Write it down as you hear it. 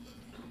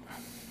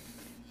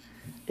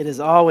It is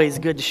always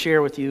good to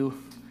share with you.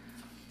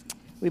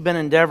 We've been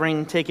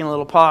endeavoring, taking a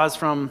little pause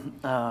from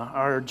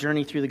our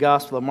journey through the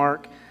Gospel of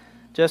Mark,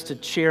 just to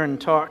share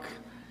and talk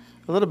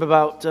a little bit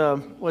about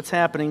what's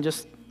happening.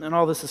 And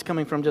all this is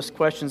coming from just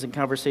questions and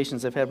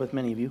conversations I've had with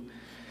many of you.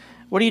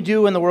 What do you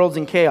do when the world's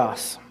in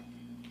chaos?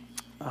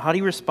 How do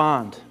you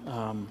respond?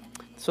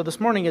 So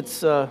this morning,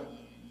 it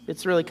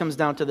really comes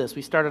down to this.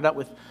 We started out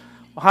with,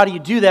 well, how do you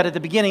do that at the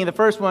beginning? The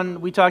first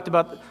one we talked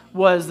about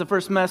was the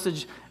first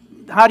message.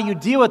 How do you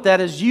deal with that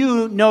as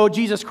you know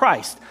Jesus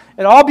Christ?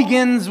 It all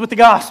begins with the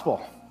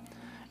gospel.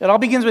 It all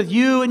begins with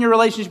you and your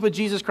relationship with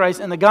Jesus Christ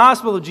and the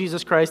gospel of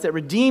Jesus Christ that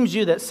redeems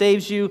you, that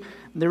saves you.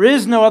 There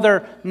is no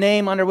other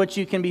name under which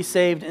you can be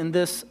saved in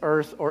this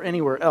earth or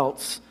anywhere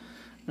else,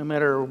 no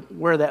matter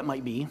where that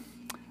might be,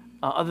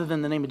 other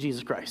than the name of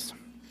Jesus Christ.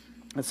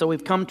 And so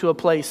we've come to a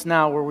place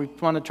now where we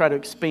want to try to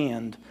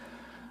expand,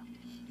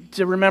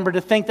 to remember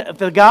to think that if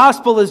the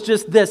gospel is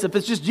just this, if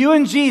it's just you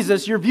and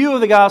Jesus, your view of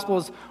the gospel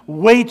is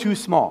way too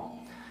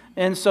small.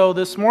 And so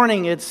this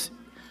morning it's,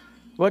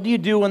 what do you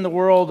do when the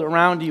world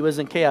around you is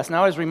in chaos?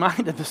 Now I was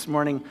reminded this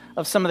morning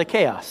of some of the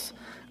chaos,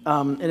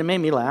 and it made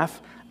me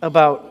laugh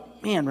about,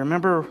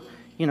 remember,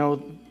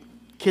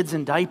 kids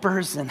in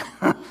diapers and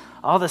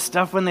all the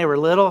stuff when they were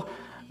little?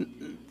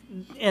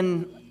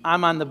 And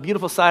I'm on the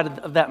beautiful side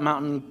of that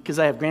mountain because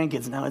I have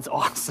grandkids now. It's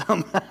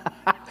awesome.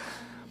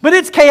 But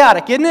it's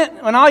chaotic, isn't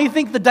it? When all you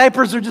think the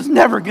diapers are just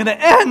never going to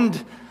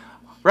end,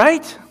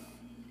 right?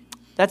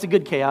 That's a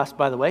good chaos,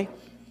 by the way.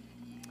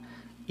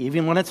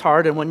 Even when it's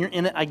hard and when you're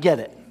in it, I get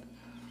it.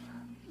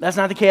 That's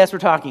not the chaos we're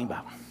talking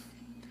about.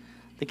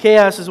 The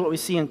chaos is what we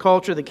see in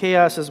culture. The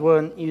chaos is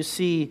when you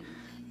see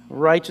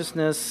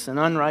righteousness and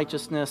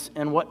unrighteousness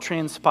and what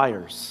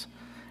transpires.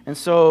 And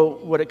so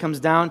what it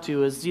comes down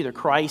to is either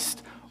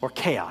Christ or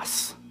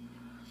chaos.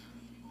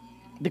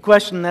 The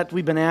question that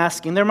we've been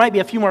asking, there might be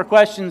a few more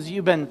questions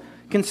you've been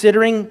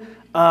considering,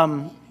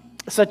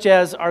 such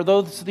as, are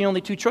those the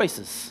only two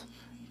choices?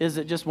 Is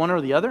it just one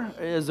or the other?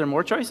 Is there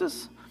more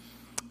choices?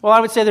 Well, I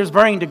would say there's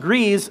varying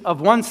degrees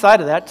of one side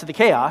of that to the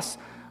chaos,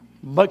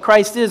 but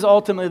Christ is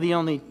ultimately the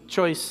only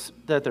choice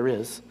that there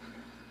is.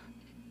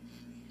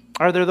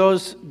 Are there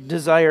those who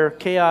desire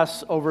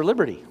chaos over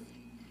liberty?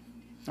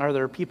 Are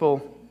there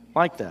people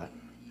like that?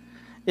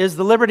 Is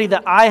the liberty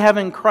that I have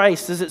in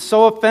Christ, is it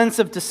so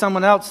offensive to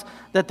someone else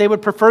that they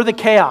would prefer the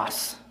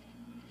chaos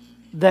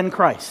than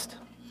Christ?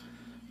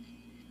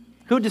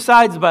 Who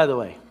decides, by the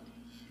way?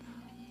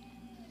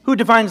 Who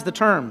defines the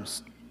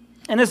terms?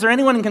 And is there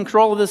anyone in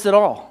control of this at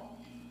all?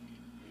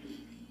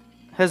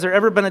 Has there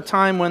ever been a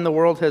time when the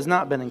world has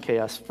not been in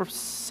chaos? 1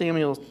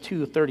 Samuel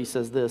 2:30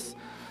 says this.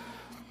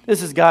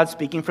 This is God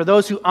speaking. For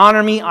those who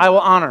honor me, I will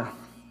honor.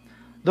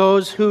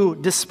 Those who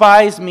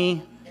despise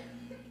me,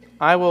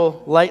 I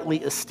will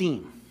lightly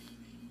esteem.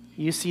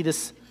 You see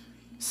this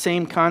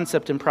same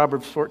concept in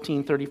Proverbs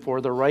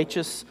 14:34. The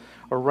righteous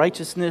or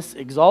righteousness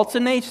exalts a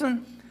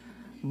nation,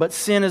 but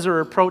sin is a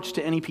reproach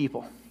to any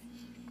people.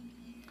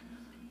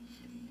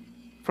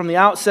 From the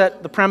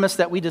outset, the premise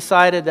that we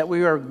decided that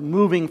we are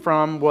moving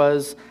from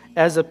was,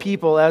 as a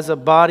people, as a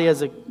body,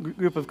 as a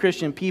group of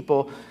Christian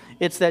people,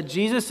 it's that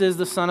Jesus is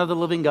the Son of the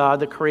living God,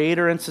 the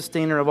creator and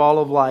sustainer of all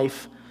of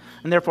life.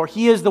 And therefore,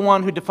 He is the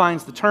one who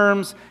defines the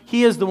terms.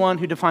 He is the one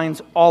who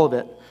defines all of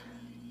it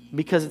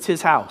because it's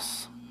His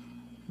house.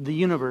 The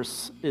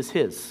universe is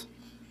His.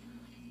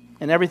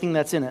 And everything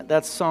that's in it.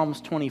 That's Psalms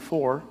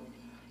 24.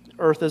 The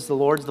earth is the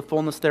Lord's, the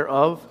fullness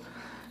thereof.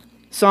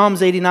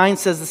 Psalms 89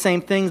 says the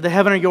same thing. The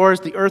heaven are yours,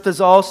 the earth is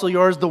also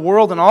yours, the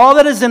world and all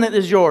that is in it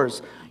is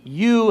yours.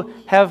 You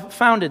have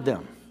founded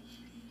them.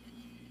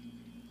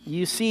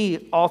 You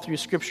see all through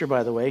Scripture,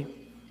 by the way,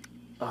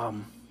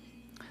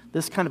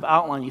 this kind of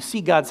outline. You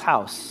see God's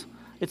house.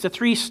 It's a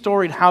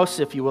 3-storied house,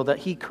 if you will, that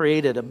He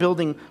created, a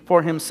building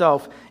for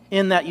Himself.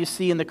 In that you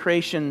see in the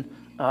creation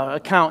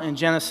account in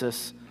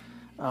Genesis,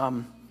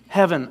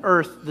 heaven,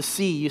 earth, the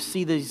sea. You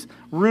see these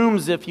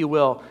rooms, if you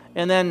will.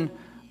 And then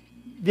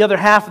the other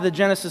half of the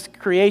Genesis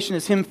creation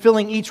is Him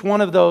filling each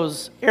one of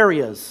those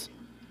areas.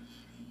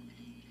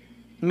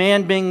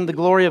 Man being the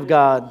glory of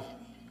God,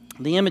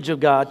 the image of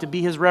God, to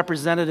be His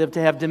representative,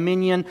 to have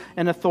dominion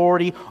and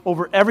authority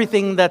over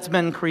everything that's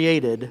been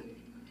created.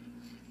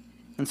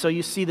 And so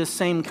you see the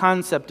same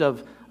concept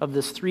of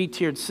this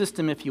 3-tiered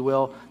system, if you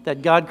will,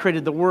 that God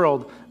created the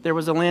world. There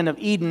was a land of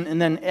Eden,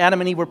 and then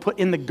Adam and Eve were put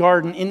in the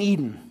garden in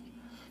Eden.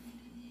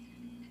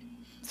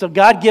 So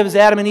God gives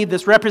Adam and Eve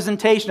this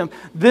representation of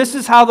this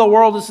is how the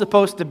world is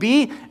supposed to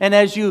be, and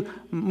as you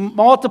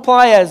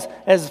multiply,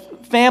 as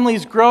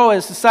families grow,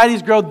 as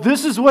societies grow,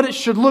 this is what it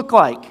should look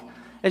like.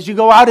 As you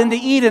go out into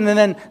Eden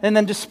and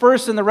then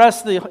disperse in the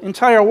rest of the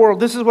entire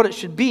world, this is what it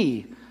should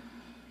be.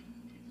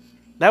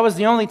 That was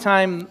the only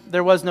time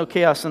there was no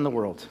chaos in the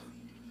world.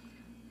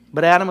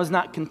 But Adam was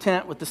not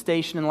content with the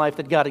station in life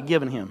that God had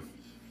given him.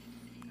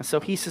 And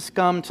so he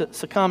succumbed to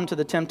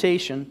the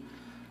temptation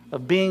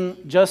of being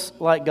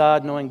just like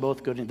God, knowing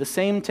both good and evil. The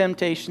same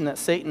temptation that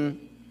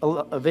Satan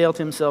availed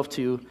himself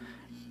to,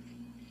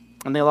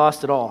 and they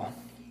lost it all.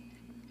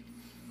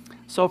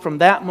 So from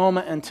that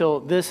moment until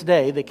this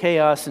day, the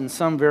chaos in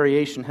some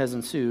variation has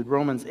ensued.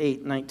 Romans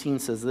 8:19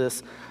 says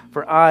this,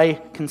 "For I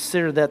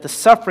consider that the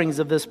sufferings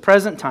of this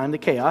present time, the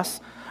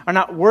chaos, are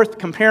not worth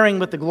comparing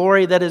with the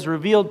glory that is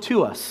revealed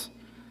to us.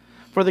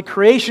 For the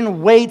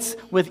creation waits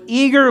with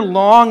eager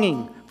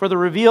longing for the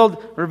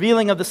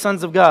revealing of the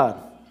sons of God.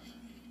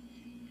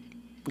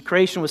 The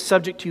creation was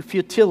subject to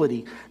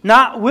futility,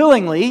 not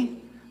willingly,"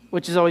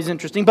 which is always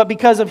interesting, "but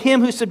because of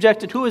him who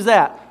subjected." Who is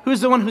that?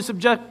 Who's the one who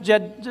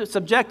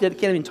subjected? I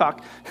can't even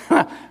talk.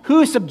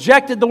 Who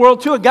subjected the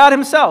world to it? God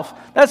himself.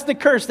 That's the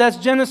curse. That's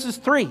Genesis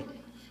 3.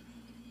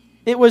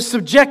 It was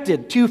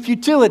subjected to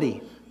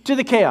futility, to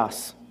the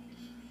chaos.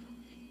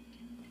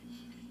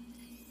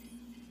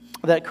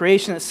 That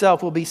creation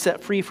itself will be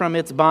set free from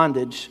its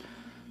bondage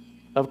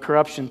of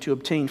corruption to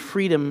obtain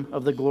freedom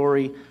of the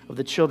glory of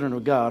the children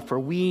of God. For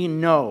we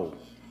know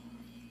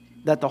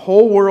that the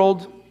whole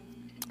world,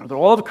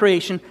 all of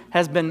creation,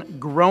 has been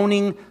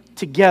groaning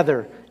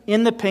together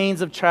in the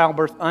pains of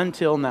childbirth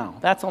until now.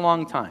 That's a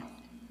long time.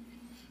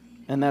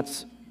 And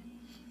that's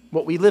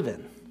what we live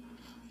in.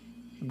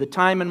 The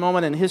time and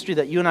moment in history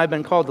that you and I have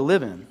been called to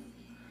live in.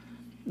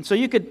 And so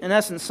you could, in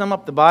essence, sum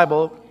up the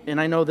Bible,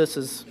 and I know this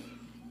is,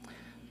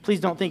 please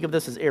don't think of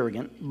this as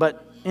arrogant,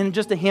 but in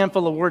just a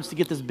handful of words to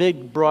get this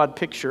big, broad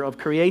picture of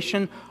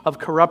creation, of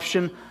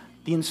corruption,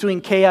 the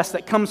ensuing chaos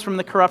that comes from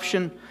the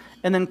corruption,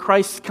 and then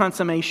Christ's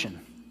consummation.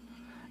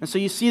 And so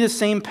you see the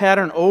same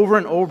pattern over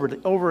and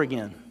over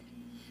again.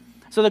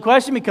 So the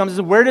question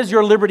becomes, where does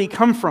your liberty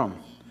come from?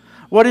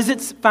 What is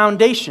its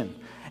foundation?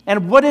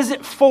 And what is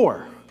it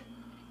for?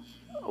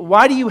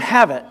 Why do you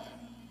have it?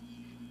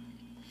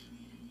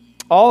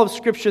 All of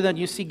Scripture that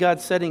you see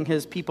God setting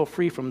his people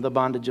free from the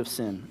bondage of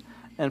sin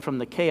and from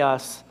the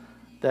chaos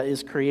that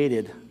is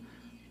created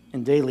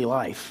in daily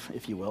life,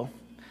 if you will.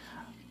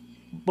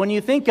 When you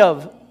think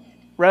of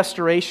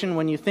restoration,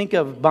 when you think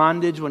of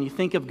bondage, when you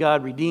think of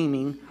God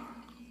redeeming,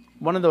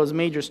 one of those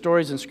major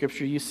stories in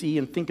Scripture you see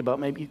and think about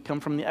maybe come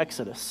from the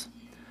Exodus.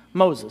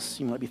 Moses,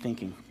 you might be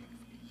thinking.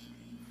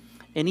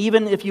 And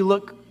even if you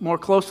look more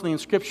closely in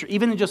Scripture,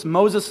 even in just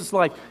Moses'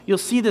 life, you'll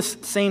see this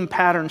same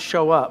pattern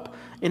show up.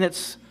 And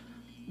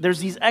there's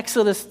these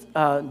Exodus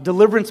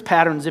deliverance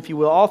patterns, if you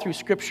will, all through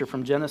Scripture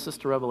from Genesis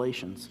to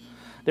Revelations.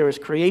 There is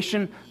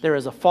creation, there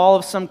is a fall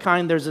of some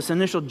kind, there's this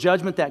initial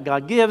judgment that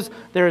God gives,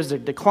 there is a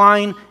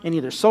decline in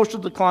either social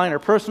decline or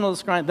personal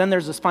decline, then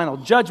there's this final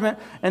judgment,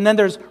 and then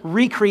there's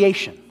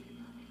recreation.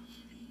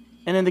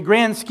 And in the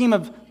grand scheme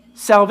of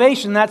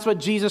salvation, that's what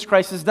Jesus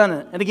Christ has done.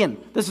 And again,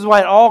 this is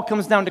why it all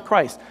comes down to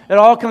Christ. It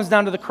all comes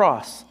down to the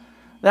cross.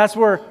 That's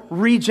where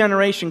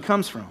regeneration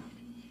comes from.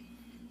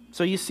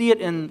 So you see it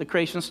in the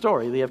creation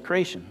story. We have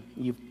creation.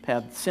 You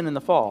have sin in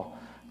the fall.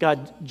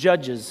 God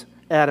judges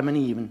Adam and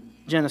Eve in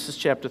Genesis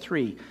chapter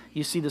 3.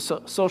 You see the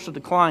social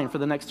decline for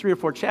the next 3 or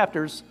 4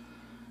 chapters.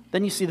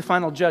 Then you see the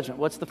final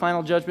judgment. What's the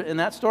final judgment in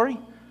that story?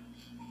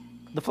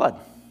 The flood.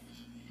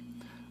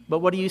 But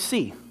what do you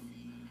see?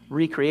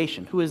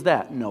 Recreation. Who is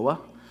that?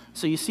 Noah.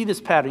 So you see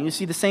this pattern. You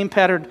see the same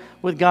pattern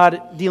with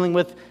God dealing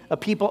with a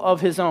people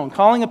of his own,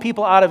 calling a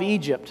people out of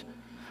Egypt,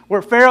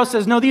 where Pharaoh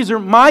says, "No, these are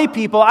my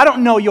people. I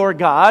don't know your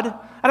God.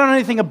 I don't know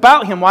anything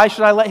about him. Why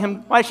should I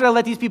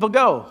let these people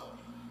go?"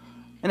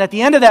 And at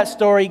the end of that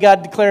story,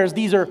 God declares,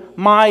 "These are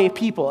my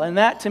people." And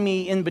that, to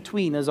me, in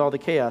between is all the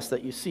chaos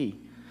that you see.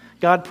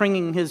 God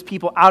bringing his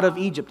people out of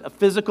Egypt, a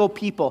physical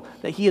people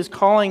that he is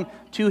calling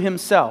to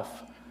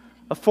himself,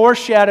 a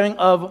foreshadowing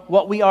of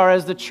what we are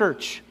as the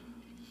church.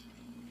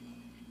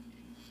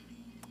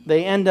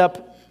 They end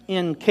up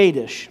in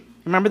Kadesh.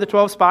 Remember the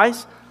 12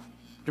 spies? Do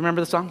you remember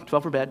the song?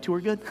 12 were bad, 2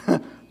 were good? I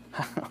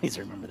always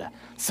remember that.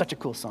 Such a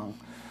cool song.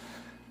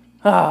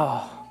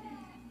 Oh,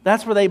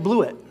 that's where they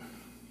blew it.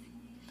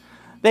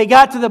 They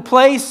got to the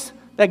place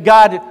that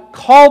God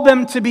called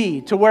them to be,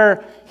 to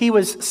where he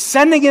was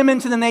sending them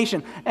into the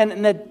nation.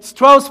 And the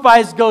 12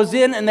 spies goes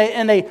in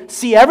and they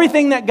see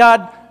everything that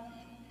God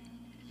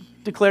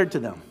declared to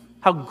them.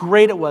 How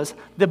great it was.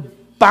 The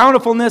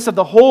bountifulness of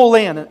the whole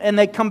land. And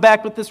they come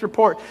back with this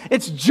report.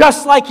 It's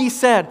just like he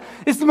said.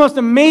 It's the most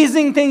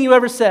amazing thing you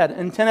ever said.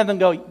 And 10 of them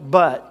go,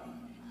 "But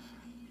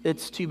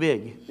it's too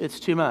big.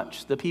 It's too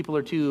much. The people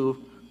are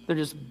they're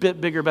just a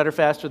bit bigger, better,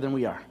 faster than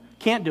we are.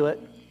 Can't do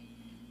it."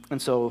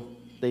 And so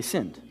they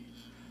sinned.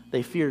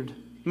 They feared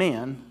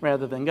man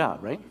rather than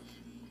God, right?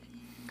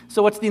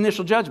 So what's the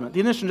initial judgment? The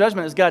initial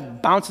judgment is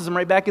God bounces them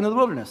right back into the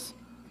wilderness.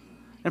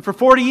 And for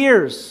 40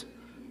 years,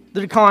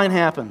 the decline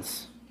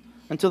happens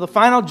until the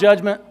final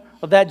judgment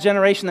of that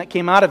generation that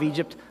came out of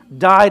Egypt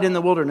died in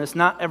the wilderness,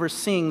 not ever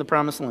seeing the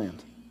promised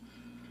land.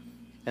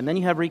 And then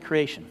you have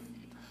recreation,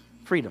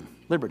 freedom,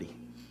 liberty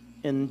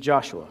in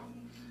Joshua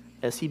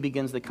as he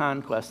begins the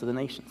conquest of the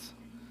nations.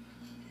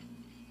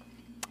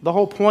 The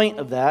whole point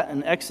of that,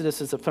 and Exodus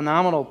is a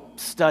phenomenal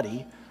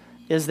study,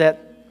 is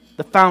that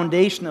the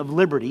foundation of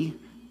liberty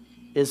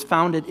is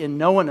founded in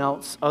no one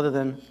else other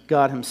than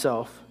God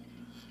himself.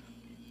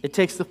 It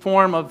takes the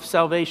form of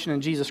salvation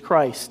in Jesus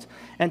Christ.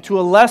 and to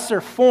a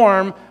lesser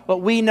form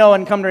what we know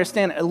and come to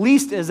understand, at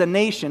least as a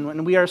nation,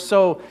 when we are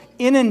so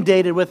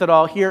inundated with it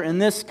all here in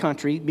this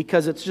country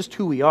because it's just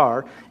who we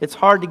are. It's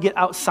hard to get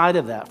outside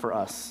of that for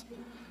us.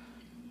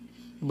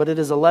 But it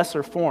is a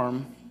lesser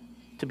form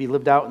to be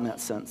lived out in that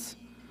sense.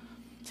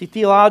 See,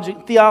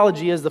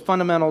 theology is the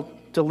fundamental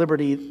to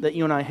liberty that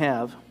you and I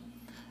have.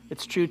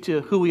 It's true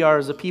to who we are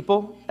as a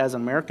people, as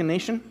an American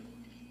nation.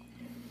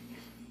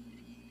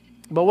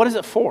 But what is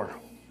it for?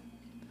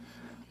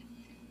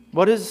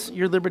 What is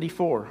your liberty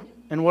for?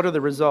 And what are the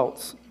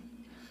results?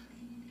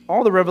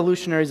 All the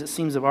revolutionaries, it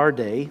seems, of our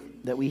day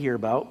that we hear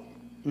about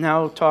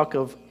now talk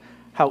of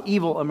how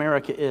evil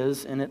America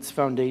is and its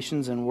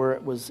foundations and where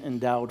it was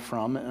endowed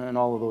from and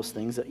all of those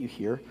things that you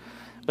hear.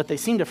 But they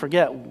seem to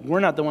forget we're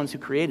not the ones who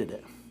created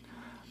it.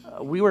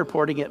 We were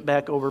importing it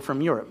back over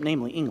from Europe,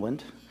 namely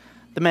England.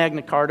 The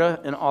Magna Carta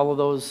and all of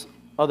those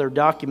other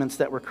documents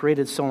that were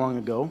created so long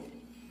ago.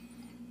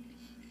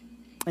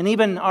 And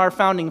even our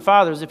founding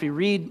fathers, if you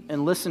read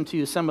and listen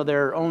to some of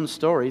their own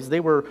stories,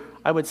 they were,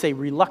 I would say,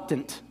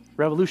 reluctant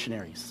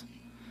revolutionaries.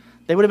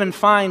 They would have been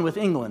fine with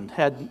England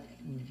had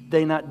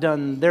they not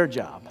done their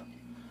job.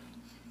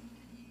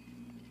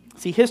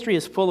 See, history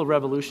is full of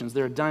revolutions.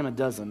 They're a dime a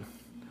dozen.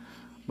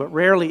 But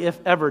rarely, if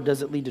ever,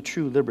 does it lead to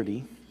true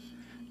liberty.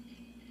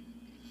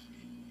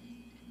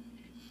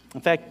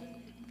 In fact,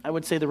 I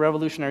would say the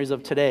revolutionaries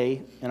of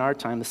today, in our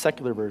time, the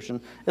secular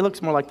version, it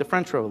looks more like the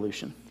French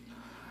Revolution.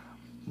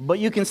 But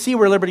you can see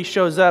where liberty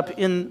shows up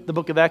in the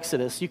book of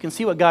Exodus. You can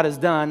see what God has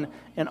done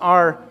in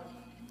our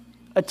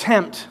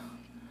attempt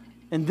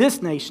in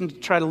this nation to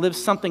try to live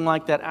something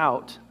like that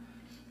out.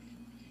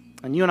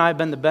 And you and I have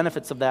been the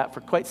benefits of that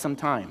for quite some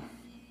time.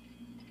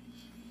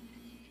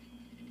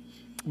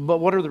 But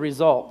what are the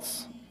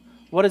results?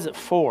 What is it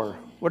for?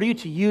 What are you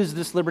to use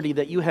this liberty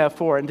that you have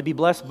for and to be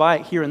blessed by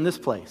it here in this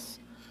place?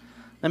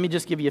 Let me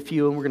just give you a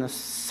few, and we're going to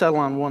settle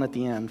on one at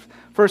the end.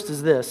 First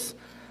is this.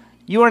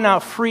 You are now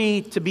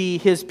free to be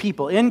His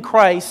people. In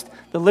Christ,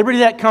 the liberty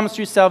that comes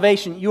through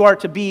salvation, you are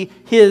to be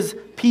His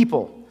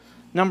people.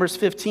 Numbers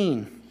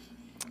 15,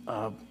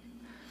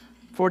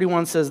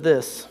 41 says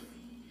this.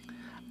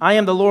 I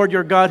am the Lord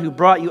your God who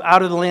brought you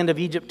out of the land of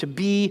Egypt to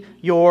be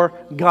your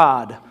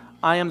God.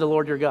 I am the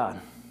Lord your God.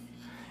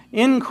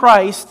 In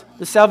Christ,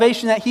 the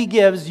salvation that He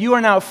gives, you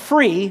are now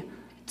free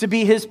to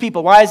be His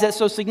people. Why is that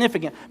so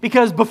significant?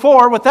 Because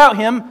before, without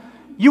Him,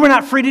 you were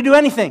not free to do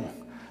anything.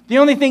 The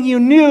only thing you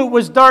knew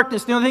was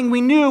darkness. The only thing we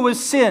knew was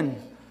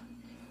sin.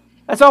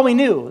 That's all we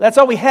knew. That's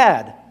all we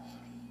had.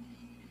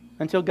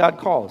 Until God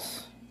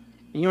calls.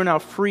 And you are now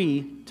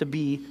free to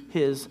be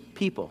His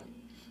people.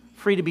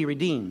 Free to be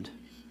redeemed.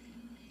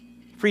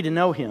 Free to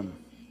know Him.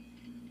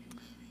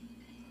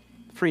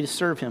 Free to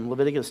serve Him.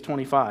 Leviticus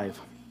 25.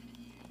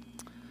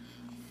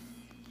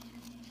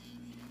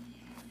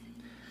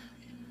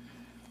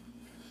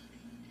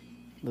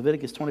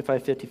 Leviticus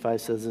 25:55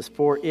 says this,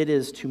 for it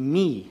is to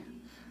me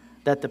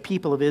that the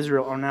people of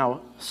Israel are now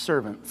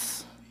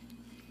servants.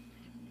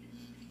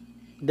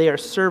 They are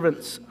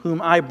servants whom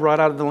I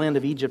brought out of the land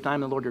of Egypt. I am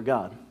the Lord your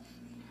God.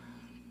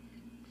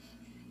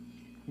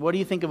 What do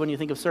you think of when you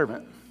think of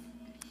servant?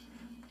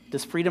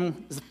 Does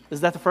freedom,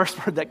 is that the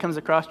first word that comes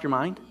across your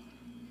mind?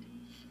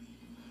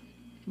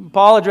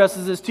 Paul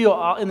addresses this too.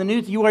 In the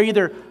New, you are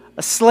either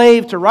a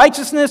slave to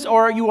righteousness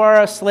or you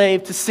are a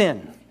slave to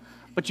sin.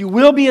 But you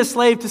will be a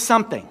slave to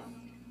something.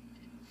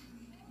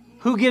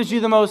 Who gives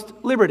you the most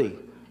liberty?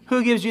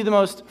 Who gives you the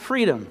most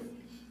freedom?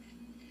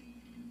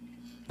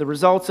 The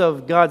results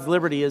of God's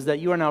liberty is that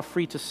you are now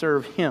free to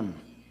serve Him.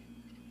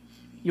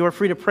 You are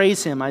free to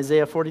praise Him,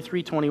 Isaiah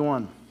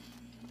 43:21.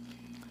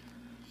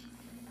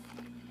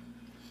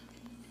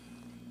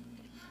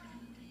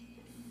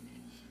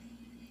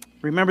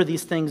 Remember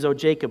these things, O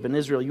Jacob and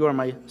Israel, you are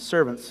my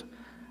servants.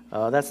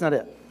 That's not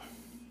it.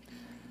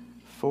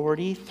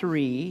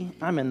 43,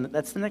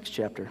 that's the next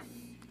chapter.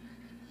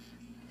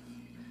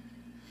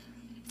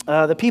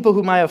 The people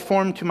whom I have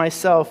formed to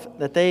myself,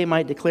 that they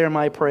might declare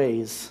my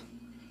praise.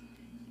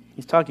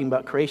 He's talking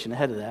about creation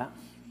ahead of that.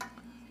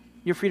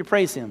 You're free to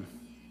praise Him.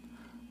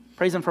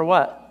 Praise Him for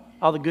what?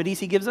 All the goodies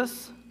He gives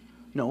us?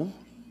 No,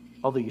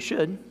 although you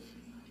should.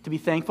 To be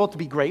thankful, to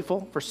be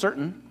grateful, for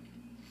certain.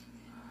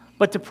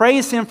 But to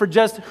praise Him for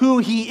just who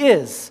He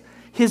is.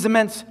 His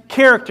immense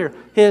character,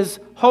 His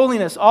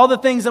holiness, all the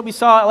things that we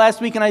saw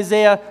last week in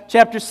Isaiah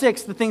chapter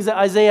 6, the things that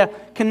Isaiah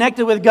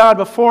connected with God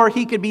before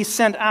he could be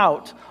sent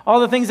out, all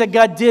the things that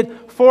God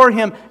did for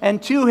him and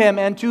to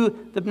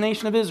the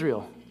nation of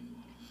Israel.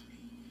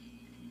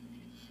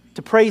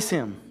 To praise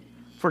Him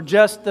for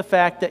just the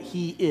fact that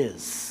He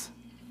is.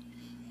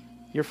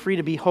 You're free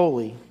to be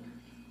holy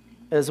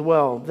as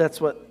well. That's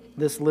what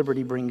this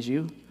liberty brings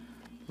you.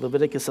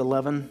 Leviticus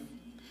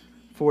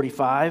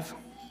 11:45.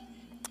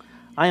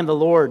 I am the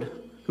Lord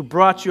who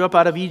brought you up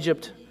out of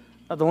Egypt,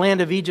 of the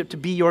land of Egypt, to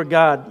be your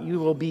God. You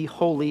will be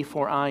holy,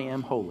 for I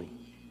am holy.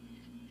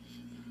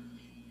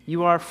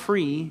 You are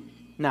free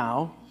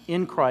now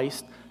in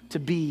Christ to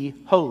be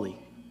holy.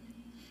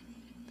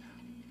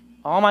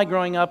 All my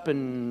growing up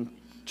and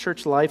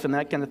church life and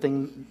that kind of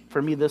thing,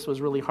 for me, this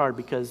was really hard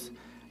because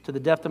to the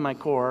depth of my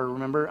core,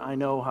 remember, I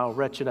know how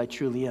wretched I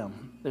truly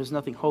am. There's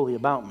nothing holy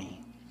about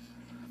me.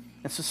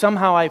 And so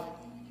somehow I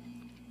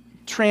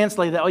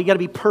translate that, you got to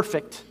be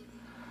perfect.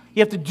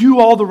 You have to do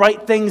all the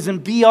right things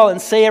and be all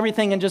and say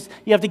everything and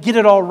you have to get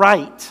it all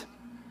right.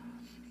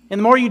 And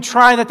the more you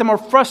try that, the more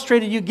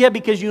frustrated you get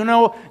because you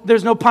know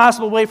there's no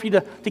possible way for you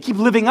to keep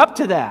living up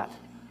to that.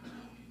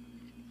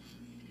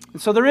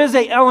 And so there is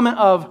an element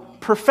of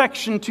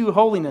perfection to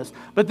holiness.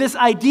 But this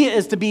idea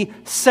is to be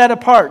set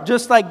apart.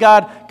 Just like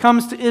God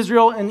comes to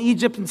Israel and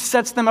Egypt and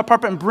sets them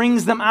apart and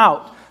brings them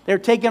out. They're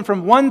taken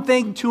from one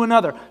thing to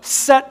another,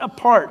 set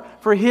apart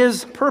for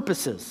His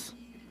purposes.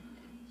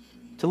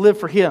 To live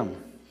for Him.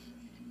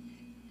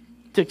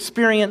 To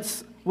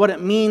experience what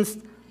it means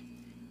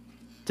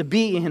to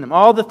be in Him.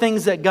 All the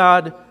things that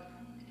God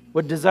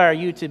would desire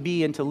you to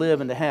be and to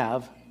live and to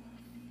have.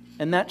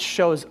 And that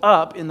shows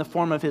up in the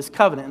form of His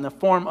covenant, in the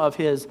form of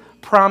His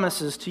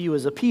promises to you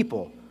as a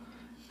people.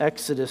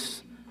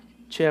 Exodus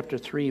chapter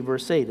 3,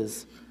 verse 8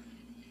 is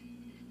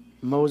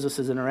Moses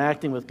is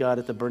interacting with God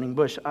at the burning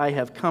bush. I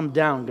have come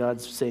down,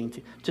 God's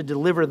saying, to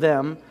deliver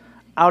them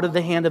out of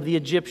the hand of the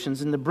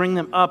Egyptians and to bring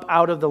them up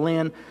out of the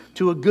land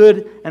to a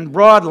good and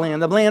broad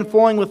land, the land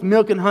flowing with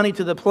milk and honey,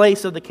 to the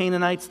place of the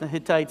Canaanites, the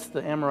Hittites,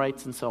 the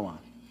Amorites, and so on.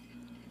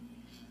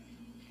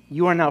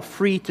 You are now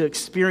free to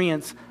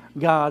experience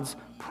God's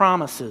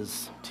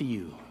promises to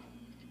you.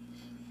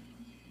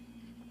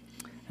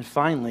 And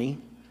finally,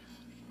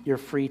 you're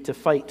free to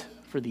fight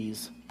for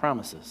these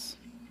promises.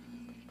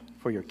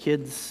 For your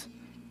kids,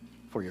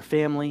 for your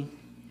family,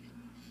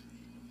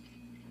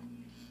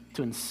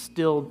 to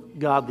instill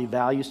godly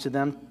values to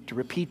them, to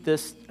repeat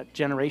this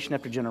generation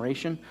after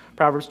generation.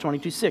 Proverbs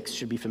 22:6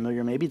 should be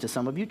familiar maybe to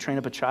some of you. Train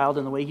up a child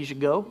in the way he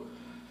should go,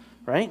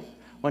 right?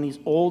 When he's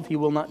old, he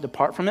will not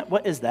depart from it.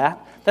 What is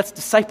that? That's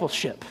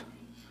discipleship.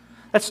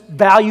 That's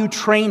value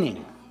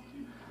training.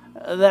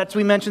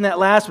 We mentioned that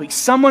last week.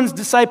 Someone's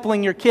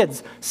discipling your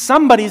kids.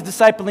 Somebody's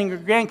discipling your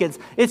grandkids.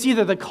 It's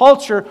either the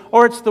culture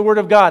or it's the Word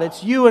of God.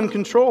 It's you in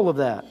control of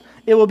that.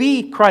 It will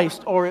be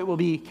Christ or it will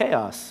be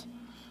chaos.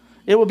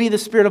 It will be the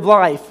spirit of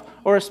life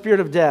or a spirit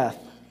of death.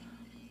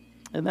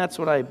 And that's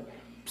what I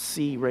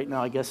see right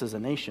now, I guess, as a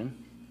nation.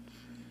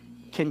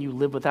 Can you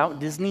live without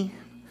Disney?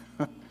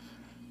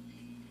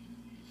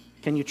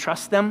 Can you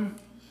trust them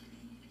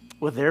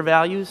with their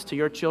values to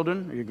your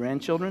children or your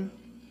grandchildren?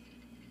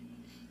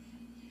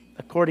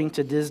 According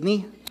to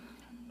Disney,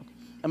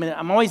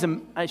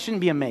 I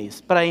shouldn't be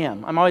amazed, but I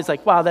am. I'm always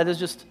like, wow, that is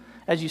just,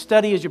 as you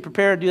study, as you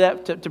prepare to do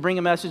that, to bring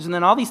a message, and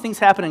then all these things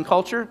happen in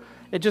culture,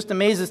 it just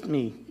amazes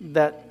me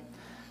that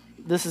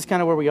this is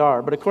kind of where we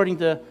are. But according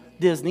to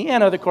Disney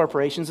and other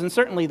corporations, and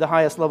certainly the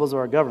highest levels of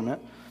our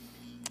government,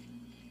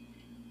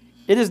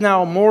 it is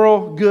now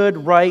moral,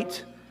 good,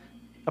 right,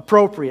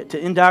 appropriate to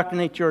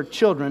indoctrinate your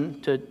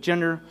children to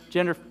gender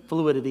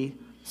fluidity,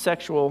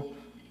 sexual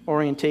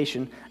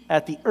orientation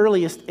at the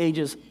earliest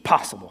ages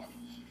possible.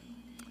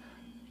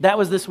 That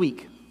was this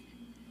week.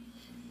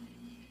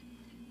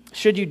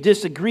 Should you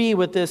disagree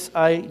with this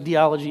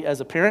ideology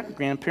as a parent,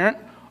 grandparent,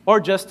 or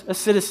just a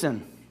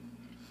citizen?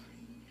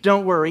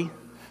 Don't worry.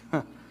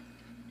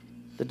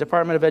 The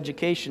Department of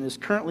Education is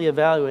currently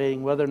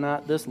evaluating whether or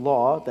not this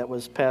law that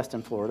was passed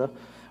in Florida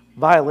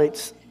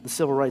violates the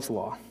civil rights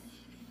law,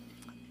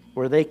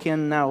 where they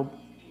can now,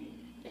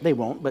 they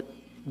won't, but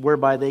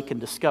whereby they can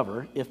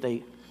discover if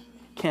they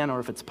can or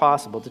if it's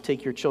possible to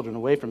take your children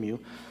away from you,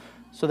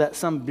 so that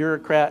some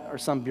bureaucrat or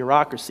some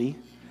bureaucracy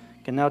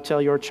can now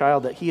tell your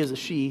child that he is a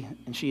she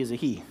and she is a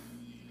he,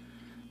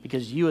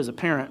 because you as a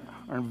parent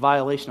are in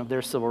violation of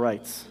their civil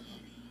rights.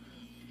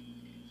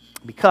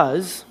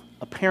 Because,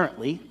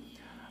 apparently,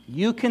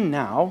 you can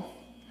now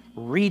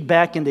read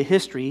back into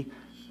history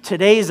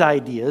today's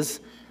ideas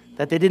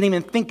that they didn't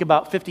even think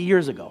about 50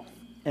 years ago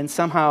and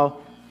somehow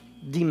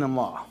deem them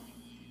law.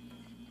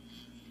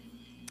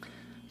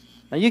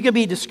 Now, you could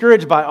be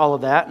discouraged by all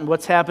of that and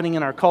what's happening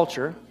in our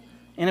culture,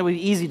 and it would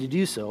be easy to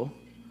do so.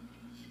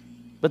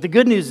 But the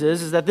good news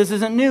is that this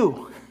isn't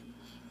new.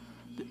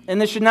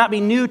 And this should not be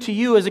new to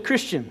you as a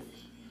Christian.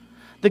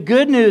 The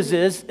good news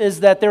is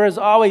that there is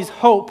always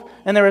hope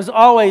and there is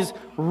always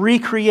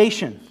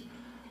recreation.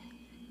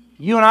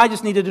 You and I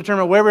just need to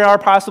determine where we are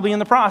possibly in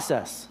the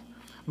process.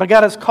 But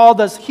God has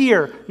called us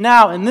here,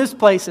 now, in this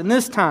place, in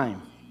this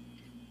time.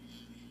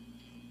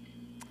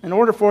 In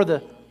order for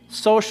the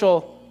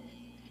social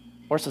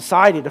or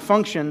society to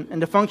function and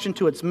to function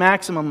to its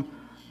maximum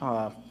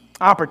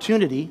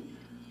opportunity,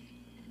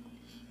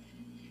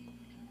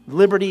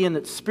 liberty in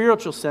its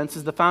spiritual sense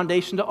is the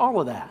foundation to all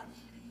of that.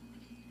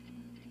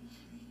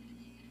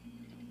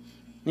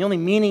 The only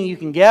meaning you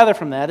can gather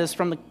from that is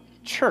from the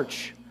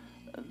church.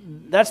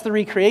 That's the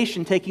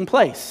recreation taking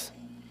place.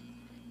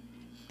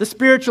 The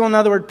spiritual, in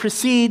other words,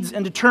 precedes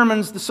and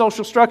determines the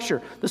social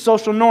structure, the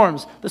social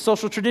norms, the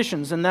social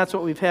traditions, and that's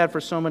what we've had for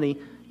so many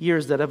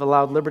years that have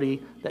allowed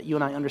liberty, that you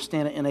and I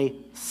understand it in a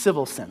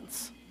civil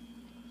sense.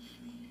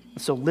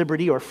 So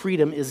liberty or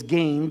freedom is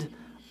gained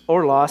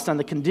or lost on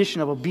the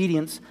condition of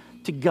obedience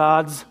to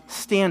God's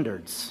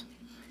standards,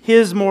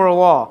 His moral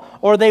law,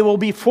 or they will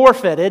be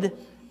forfeited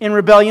in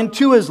rebellion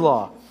to His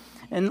law.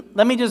 And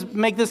let me just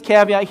make this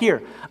caveat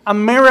here.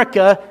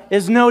 America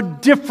is no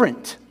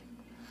different.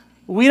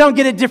 We don't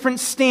get a different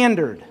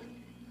standard.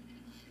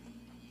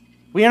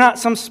 We are not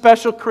some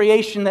special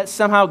creation that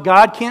somehow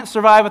God can't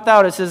survive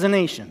without us as a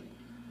nation.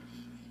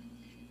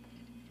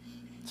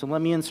 So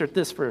let me insert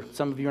this for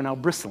some of you who are now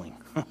bristling.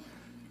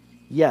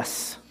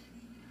 Yes,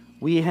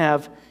 we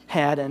have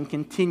had and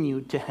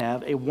continue to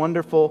have a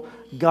wonderful,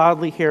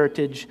 godly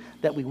heritage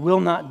that we will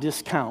not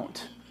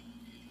discount.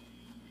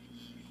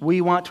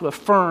 We want to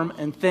affirm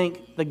and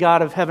thank the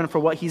God of heaven for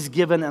what He's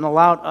given and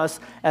allowed us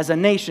as a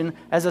nation,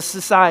 as a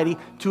society,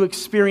 to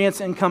experience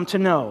and come to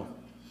know.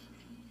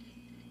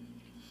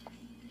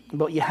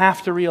 But you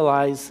have to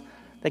realize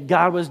that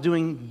God was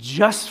doing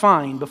just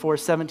fine before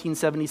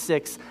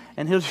 1776,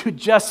 and He'll do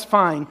just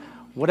fine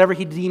whatever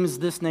He deems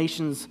this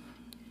nation's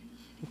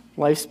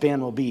lifespan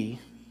will be.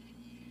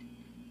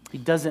 He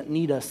doesn't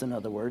need us, in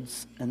other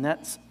words, and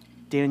that's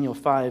Daniel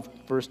 5,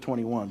 verse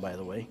 21, by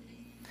the way.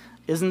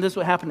 Isn't this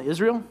what happened to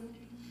Israel?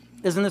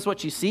 Isn't this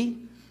what you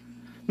see?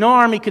 No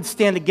army could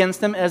stand against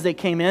them as they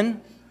came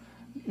in.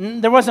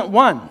 There wasn't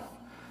one.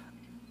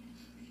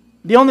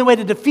 The only way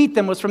to defeat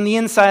them was from the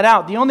inside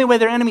out. The only way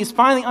their enemies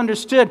finally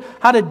understood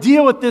how to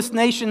deal with this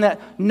nation that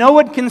no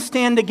one can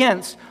stand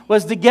against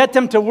was to get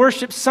them to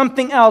worship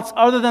something else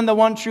other than the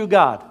one true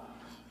God.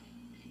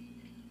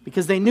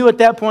 Because they knew at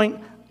that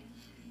point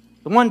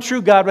the one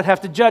true God would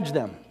have to judge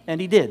them,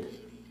 and He did.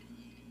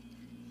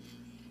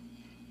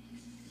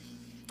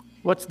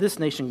 What's this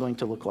nation going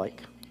to look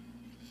like?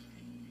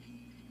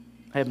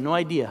 I have no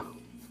idea.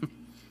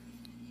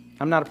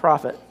 I'm not a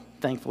prophet,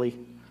 thankfully.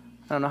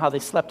 I don't know how they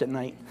slept at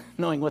night,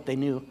 knowing what they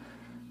knew.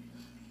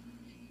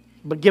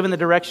 But given the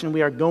direction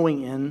we are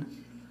going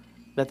in,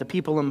 that the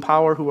people in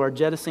power who are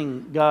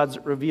jettisoning God's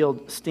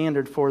revealed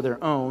standard for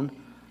their own,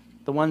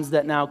 the ones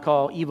that now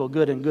call evil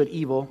good and good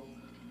evil,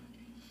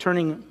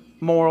 turning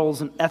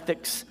morals and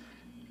ethics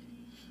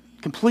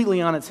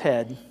completely on its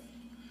head,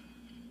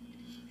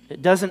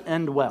 it doesn't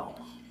end well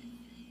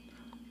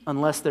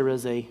unless there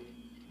is a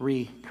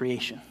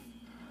recreation,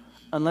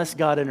 unless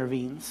God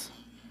intervenes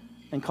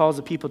and calls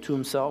the people to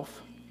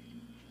Himself.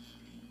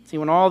 See,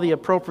 when all the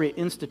appropriate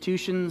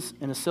institutions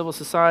in a civil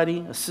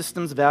society,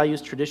 systems,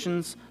 values,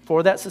 traditions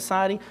for that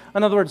society,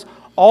 in other words,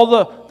 all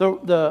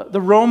the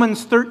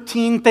Romans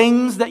 13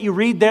 things that you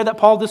read there that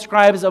Paul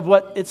describes of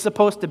what it's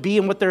supposed to be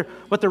and what their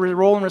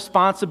role and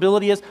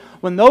responsibility is,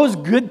 when those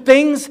good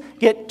things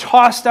get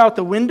tossed out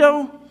the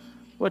window,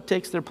 what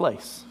takes their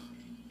place?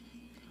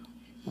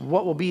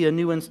 What will be a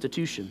new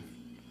institution,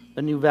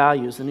 the new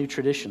values, the new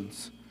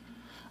traditions?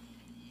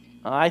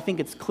 I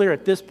think it's clear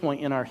at this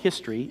point in our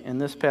history, and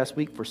this past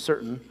week for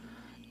certain,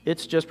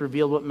 it's just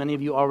revealed what many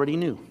of you already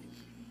knew,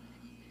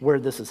 where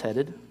this is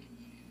headed.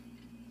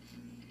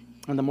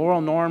 And the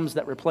moral norms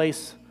that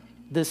replace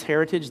this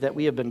heritage that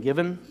we have been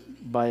given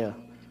by a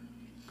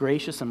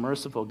gracious and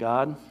merciful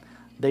God,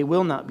 they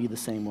will not be the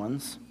same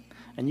ones.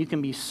 And you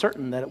can be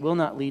certain that it will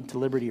not lead to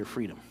liberty or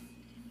freedom.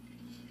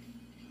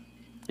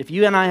 If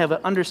you and I have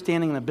an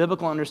understanding and a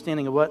biblical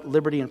understanding of what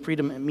liberty and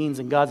freedom it means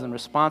in God's and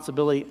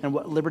responsibility and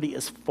what liberty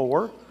is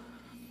for,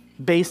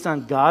 based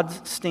on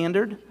God's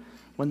standard,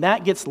 when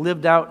that gets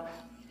lived out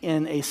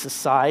in a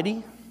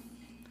society,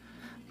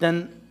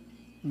 then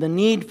the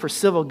need for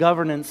civil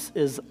governance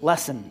is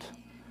lessened.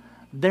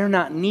 They're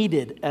not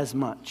needed as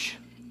much.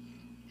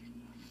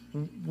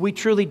 We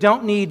truly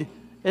don't need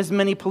as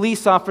many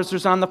police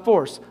officers on the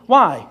force.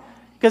 Why?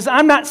 Because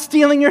I'm not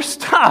stealing your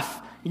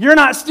stuff. You're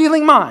not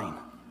stealing mine.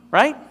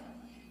 Right?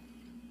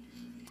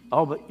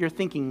 Oh, but you're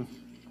thinking,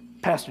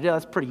 Pastor Dale,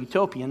 that's pretty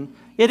utopian.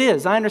 It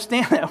is. I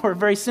understand that. We're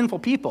very sinful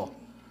people.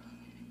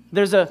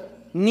 There's a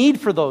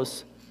need for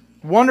those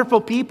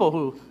wonderful people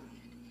who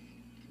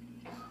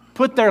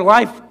put their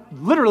life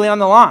literally on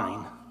the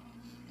line.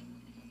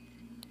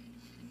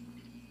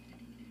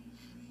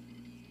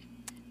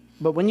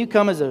 But when you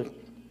come as a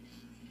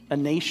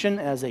nation,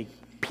 as a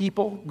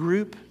people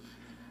group,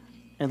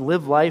 and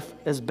live life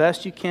as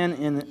best you can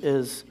in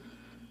as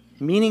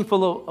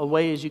meaningful a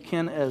way as you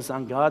can as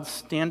on God's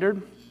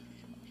standard,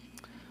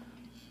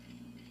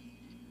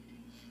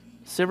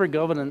 civil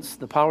governance,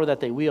 the power that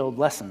they wield,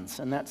 lessens,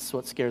 and that's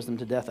what scares them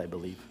to death, I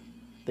believe.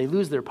 They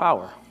lose their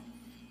power.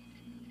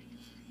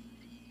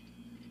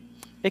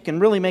 It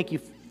can really make you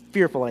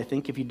fearful, I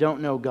think, if you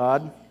don't know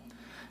God,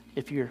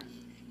 if you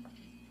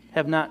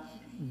have not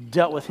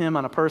dealt with Him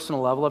on a personal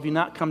level, if you've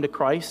not come to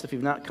Christ, if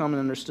you've not come and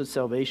understood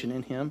salvation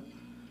in Him.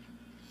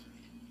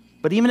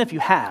 But even if you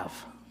have,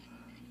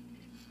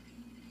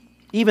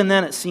 even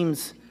then it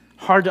seems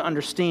hard to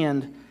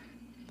understand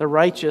the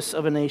righteous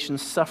of a nation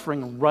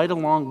suffering right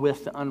along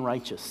with the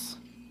unrighteous.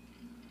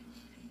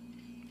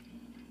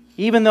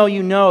 Even though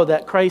you know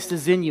that Christ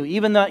is in you,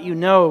 even though you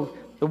know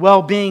the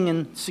well-being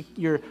and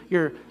your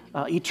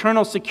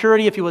eternal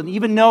security, if you will,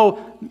 even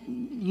though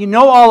you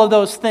know all of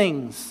those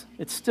things,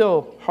 it's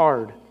still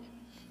hard.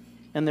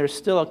 And there's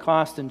still a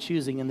cost in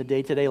choosing in the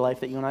day-to-day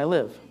life that you and I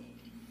live.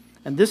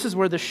 And this is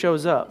where this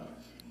shows up.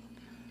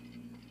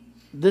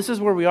 This is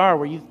where we are,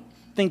 where you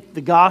think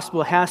the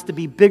gospel has to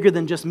be bigger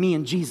than just me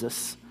and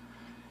Jesus.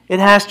 It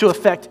has to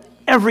affect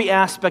every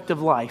aspect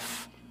of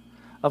life,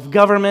 of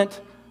government,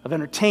 of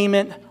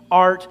entertainment,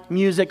 art,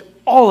 music,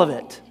 all of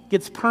it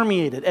gets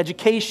permeated.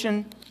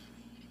 Education.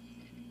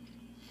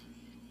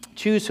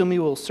 Choose whom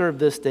you will serve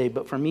this day,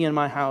 but for me and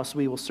my house,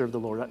 we will serve the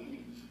Lord.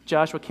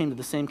 Joshua came to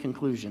the same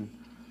conclusion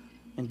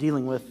in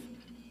dealing with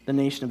the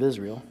nation of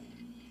Israel.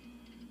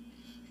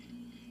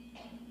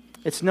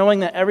 It's knowing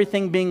that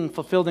everything being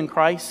fulfilled in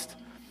Christ,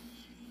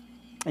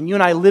 and you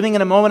and I living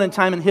in a moment in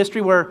time in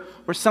history where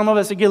some of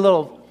us get a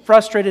little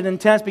frustrated and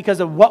tense because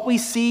of what we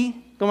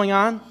see going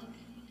on,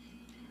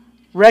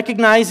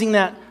 recognizing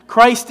that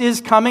Christ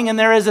is coming and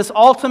there is this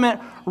ultimate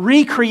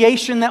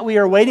recreation that we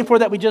are waiting for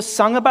that we just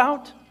sung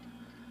about.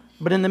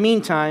 But in the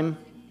meantime,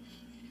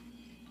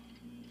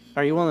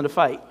 are you willing to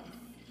fight?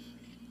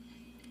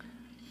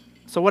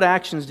 So what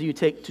actions do you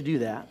take to do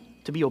that,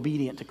 to be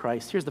obedient to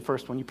Christ? Here's the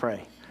first one: you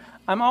pray.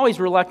 I'm always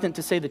reluctant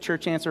to say the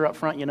church answer up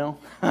front,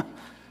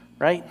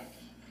 right?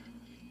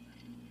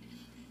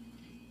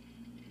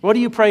 What do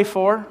you pray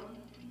for?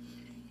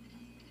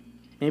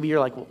 Maybe you're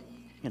like,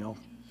 well,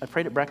 I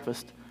prayed at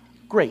breakfast.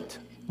 Great.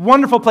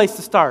 Wonderful place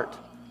to start.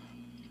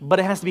 But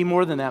it has to be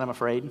more than that, I'm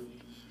afraid.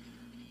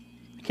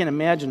 I can't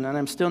imagine, and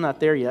I'm still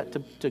not there yet,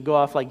 to go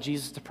off like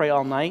Jesus to pray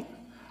all night.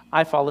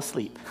 I fall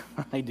asleep.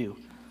 I do.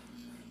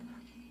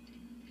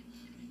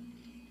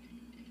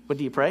 But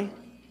do you pray?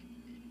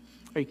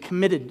 Are you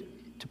committed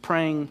to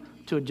praying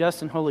to a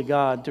just and holy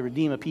God to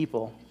redeem a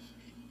people?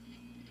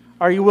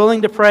 Are you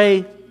willing to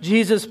pray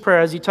Jesus'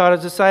 prayer as he taught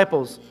his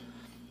disciples?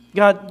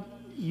 God,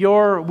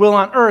 your will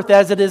on earth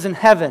as it is in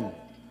heaven.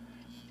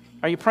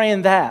 Are you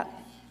praying that?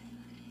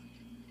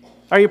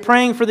 Are you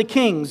praying for the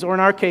kings, or in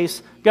our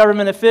case,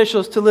 government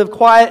officials, to live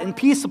quiet and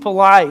peaceable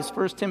lives?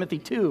 1 Timothy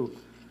 2.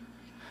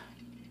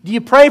 Do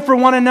you pray for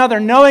one another,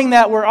 knowing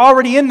that we're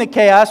already in the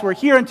chaos, we're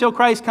here until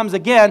Christ comes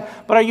again,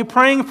 but are you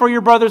praying for your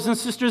brothers and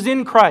sisters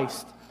in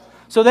Christ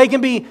so they can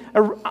be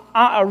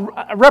a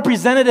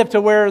representative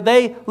to where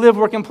they live,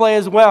 work, and play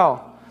as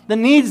well? The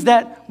needs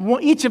that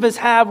each of us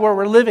have where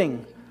we're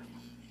living.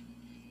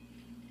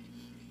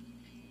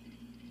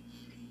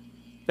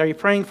 Are you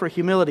praying for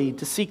humility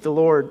to seek the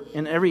Lord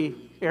in every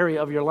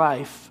area of your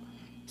life?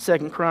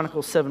 2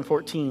 Chronicles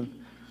 7:14.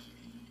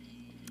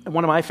 And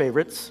one of my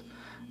favorites.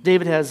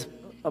 David has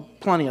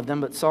plenty of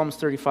them, but Psalms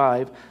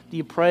 35. Do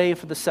you pray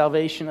for the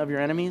salvation of your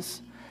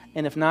enemies?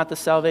 And if not the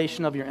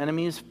salvation of your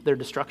enemies, their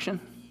destruction?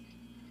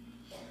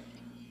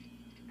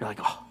 You're like,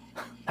 oh,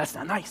 that's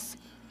not nice.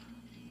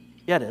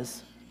 Yeah, it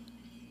is.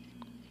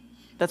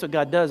 That's what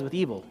God does with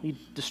evil. He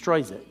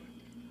destroys it.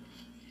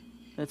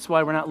 That's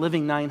why we're not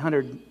living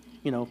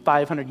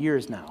 500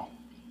 years now.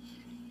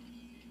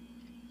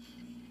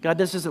 God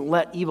just doesn't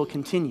let evil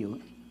continue.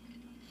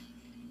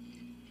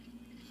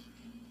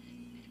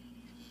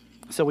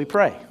 So we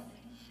pray.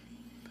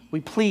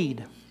 We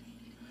plead.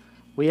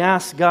 We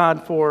ask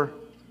God for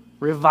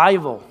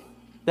revival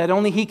that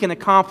only He can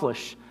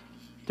accomplish.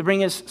 To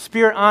bring His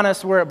Spirit on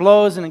us where it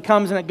blows and it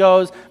comes and it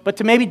goes. But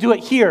to maybe do it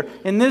here,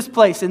 in this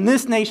place, in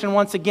this nation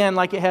once again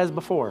like it has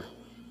before.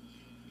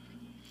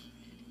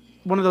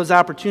 One of those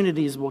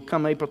opportunities will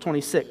come April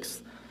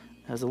 26th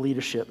as a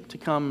leadership to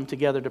come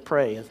together to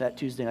pray. Is that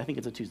Tuesday? I think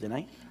it's a Tuesday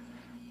night.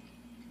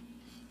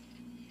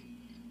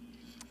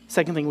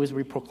 Second thing was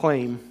we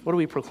proclaim. What are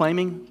we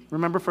proclaiming?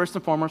 Remember, first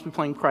and foremost, we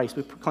proclaim Christ.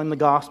 We proclaim the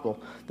gospel,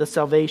 the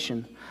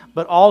salvation,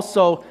 but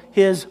also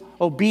His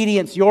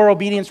obedience, your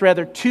obedience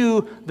rather,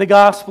 to the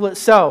gospel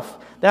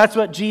itself. That's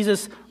what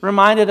Jesus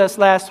reminded us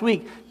last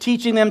week,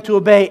 teaching them to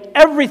obey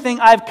everything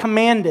I've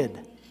commanded.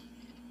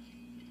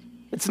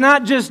 It's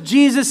not just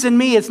Jesus and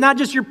me. It's not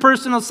just your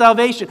personal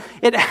salvation.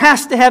 It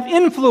has to have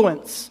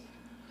influence.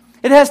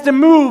 It has to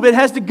move. It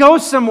has to go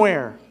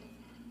somewhere.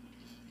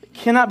 It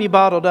cannot be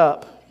bottled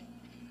up.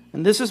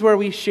 And this is where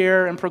we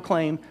share and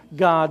proclaim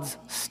God's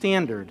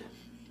standard.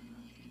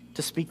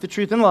 To speak the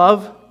truth in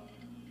love,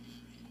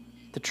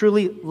 to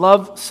truly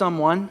love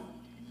someone.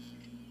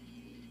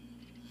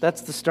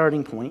 That's the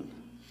starting point.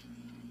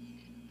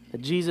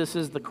 That Jesus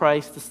is the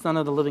Christ, the Son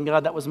of the living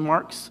God. That was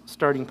Mark's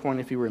starting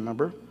point, if you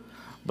remember.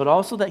 But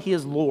also that He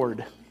is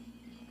Lord.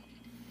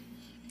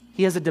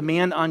 He has a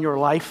demand on your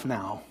life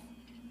now.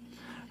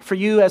 For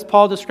you, as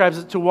Paul describes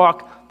it, to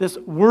walk this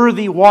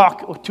worthy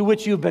walk to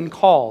which you've been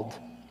called.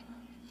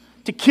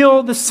 To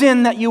kill the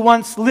sin that you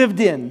once lived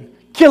in.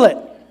 Kill it.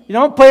 You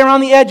don't play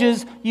around the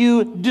edges.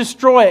 You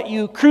destroy it.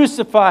 You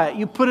crucify it.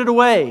 You put it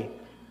away.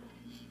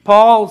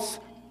 Paul's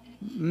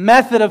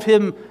method of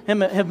him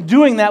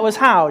doing that was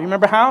how? You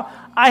remember how?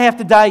 I have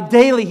to die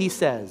daily, he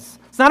says.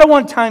 It's not a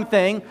one-time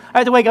thing. I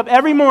have to wake up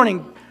every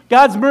morning.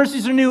 God's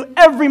mercies are new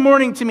every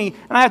morning to me.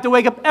 And I have to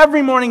wake up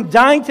every morning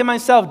dying to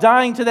myself,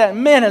 dying to that.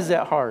 Man, is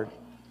that hard.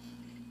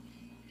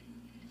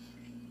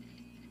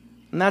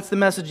 And that's the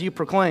message you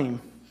proclaim.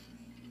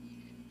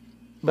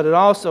 But it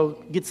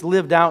also gets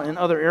lived out in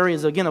other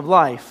areas, again, of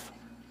life.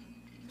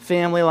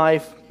 Family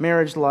life,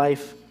 marriage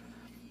life.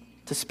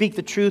 To speak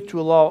the truth to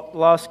a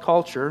lost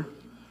culture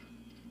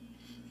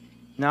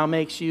now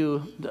makes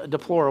you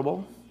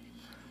deplorable.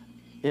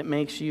 It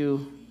makes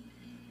you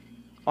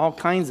all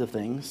kinds of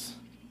things.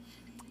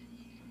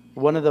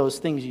 One of those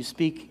things you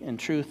speak in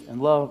truth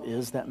and love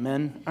is that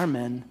men are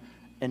men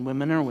and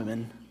women are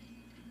women,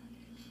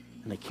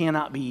 and they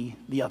cannot be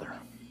the other.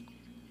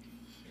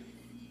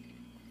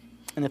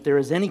 And if there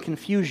is any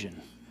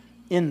confusion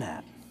in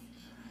that,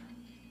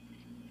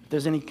 if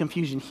there's any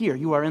confusion here,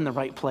 you are in the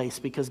right place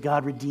because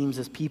God redeems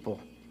His people.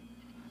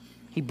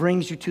 He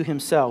brings you to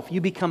Himself.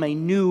 You become a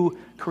new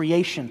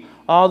creation.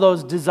 All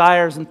those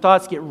desires and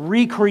thoughts get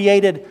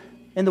recreated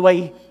in the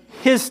way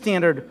His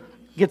standard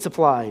gets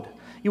applied.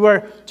 You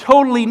are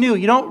totally new.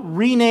 You don't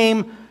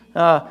rename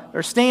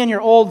or stay in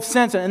your old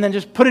sense and then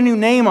just put a new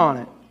name on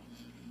it.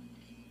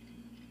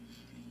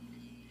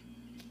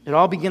 It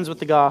all begins with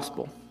the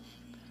gospel.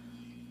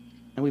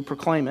 And we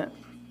proclaim it.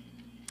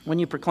 When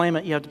you proclaim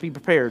it, you have to be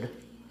prepared.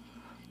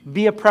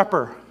 Be a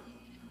prepper.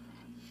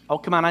 Oh,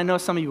 come on, I know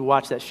some of you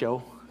watch that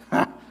show.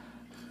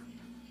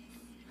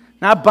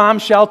 Not bomb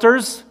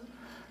shelters,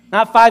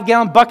 not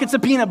 5-gallon buckets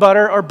of peanut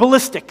butter or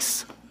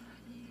ballistics.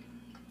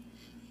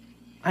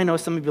 I know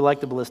some of you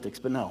like the ballistics,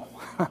 but no.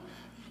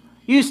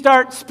 You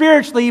start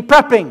spiritually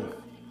prepping.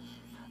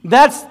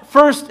 That's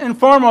first and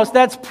foremost.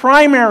 That's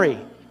primary.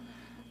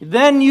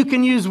 Then you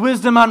can use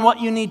wisdom on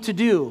what you need to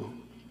do.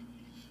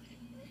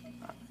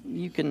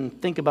 You can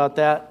think about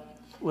that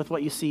with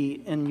what you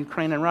see in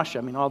Ukraine and Russia.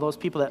 I mean, all those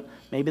people that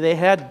maybe they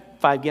had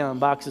 5-gallon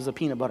boxes of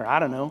peanut butter. I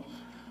don't know.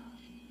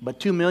 But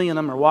 2 million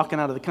of them are walking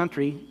out of the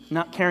country,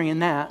 not carrying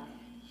that.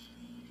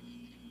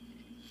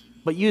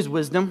 But use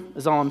wisdom,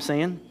 is all I'm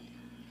saying.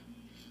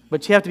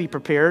 But you have to be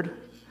prepared.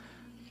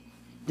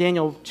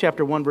 Daniel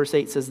chapter 1, verse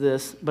 8 says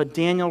this, but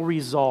Daniel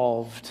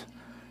resolved.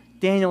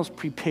 Daniel's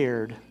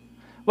prepared.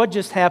 What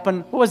just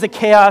happened? What was the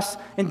chaos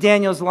in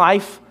Daniel's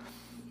life?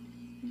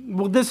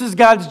 Well, this is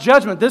God's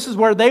judgment. This is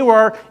where they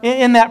were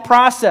in that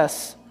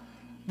process.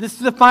 This is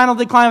the final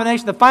decline of the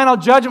nation. The final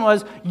judgment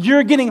was,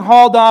 you're getting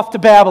hauled off to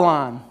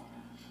Babylon.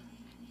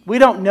 We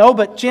don't know,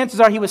 but chances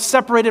are he was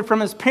separated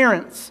from his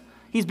parents.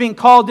 He's being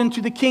called into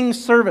the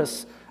king's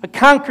service, a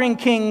conquering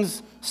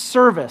king's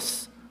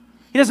service.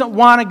 He doesn't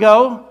want to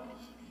go.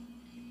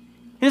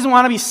 He doesn't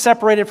want to be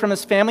separated from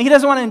his family. He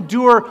doesn't want to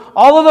endure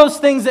all of those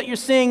things that you're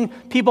seeing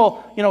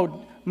people,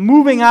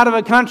 moving out of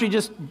a country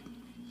just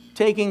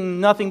taking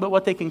nothing but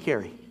what they can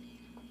carry.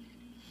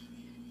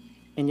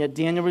 And yet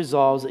Daniel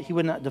resolves that he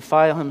would not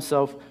defile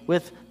himself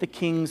with the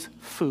king's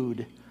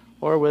food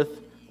or with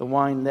the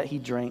wine that he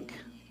drank.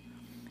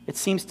 It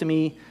seems to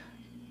me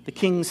the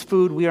king's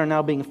food we are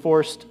now being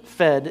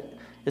fed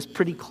is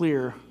pretty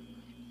clear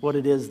what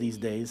it is these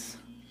days.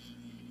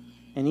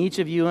 And each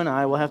of you and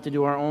I will have to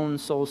do our own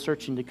soul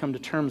searching to come to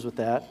terms with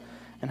that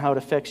and how it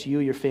affects you,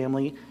 your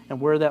family,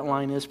 and where that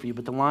line is for you.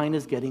 But the line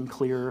is getting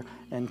clearer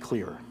and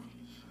clearer.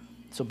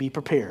 So be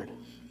prepared.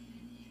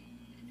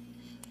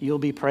 You'll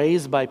be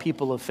praised by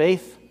people of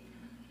faith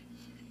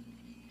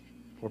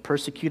or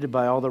persecuted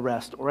by all the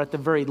rest, or at the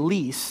very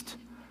least,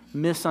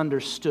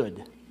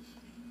 misunderstood.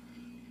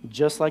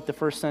 Just like the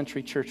first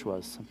century church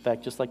was. In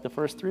fact, just like the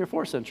first 3 or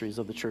 4 centuries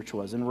of the church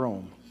was in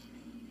Rome.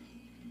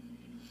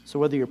 So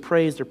whether you're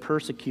praised or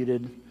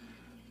persecuted,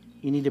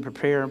 you need to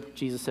prepare,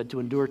 Jesus said, to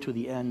endure to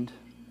the end.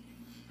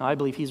 Now, I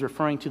believe he's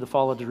referring to the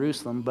fall of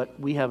Jerusalem, but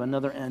we have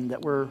another end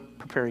that we're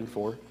preparing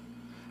for.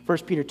 1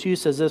 Peter 2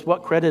 says this,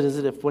 what credit is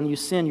it if when you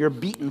sin, you're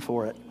beaten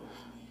for it?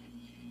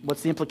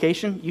 What's the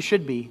implication? You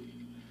should be.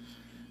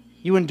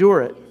 You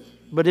endure it.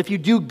 But if you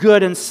do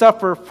good and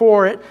suffer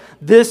for it,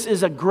 this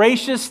is a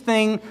gracious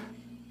thing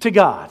to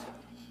God.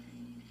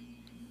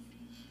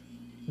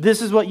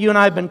 This is what you and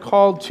I have been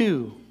called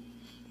to.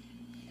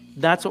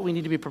 That's what we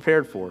need to be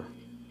prepared for.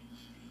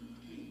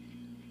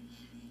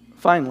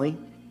 Finally,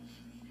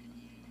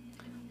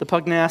 the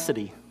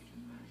pugnacity.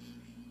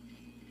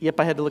 Yep,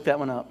 I had to look that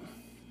one up.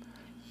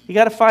 You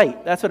got to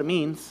fight. That's what it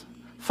means.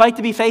 Fight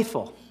to be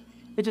faithful.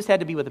 It just had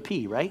to be with a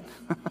P, right?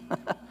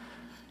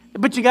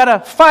 But you got to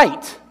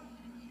fight.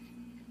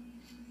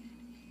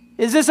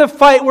 Is this a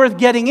fight worth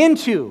getting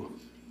into?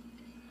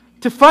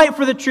 To fight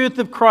for the truth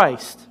of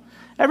Christ.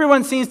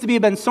 Everyone seems to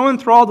have been so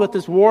enthralled with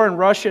this war in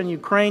Russia and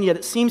Ukraine, yet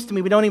it seems to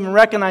me we don't even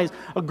recognize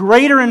a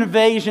greater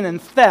invasion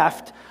and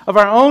theft of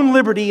our own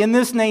liberty in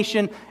this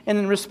nation and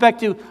in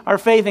respect to our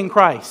faith in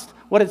Christ,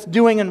 what it's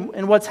doing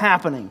and what's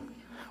happening.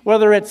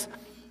 Whether it's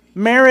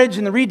marriage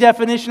and the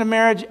redefinition of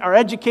marriage, our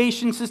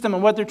education system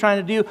and what they're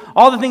trying to do,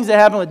 all the things that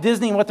happen with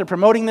Disney and what they're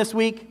promoting this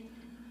week.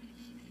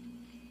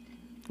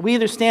 We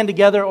either stand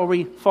together or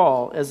we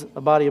fall as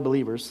a body of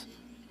believers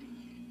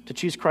to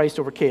choose Christ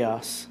over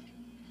chaos.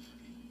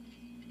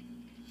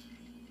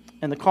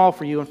 And the call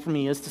for you and for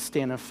me is to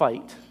stand and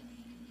fight.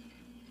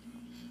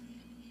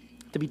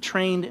 To be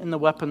trained in the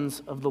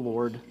weapons of the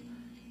Lord,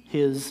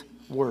 His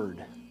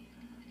Word.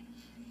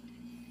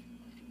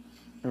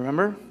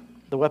 Remember,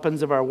 the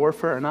weapons of our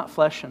warfare are not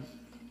flesh,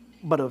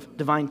 but of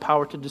divine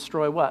power to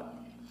destroy what?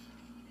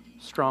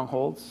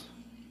 Strongholds.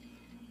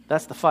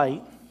 That's the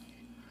fight.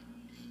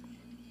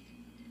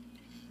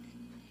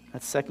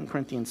 That's 2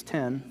 Corinthians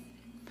 10.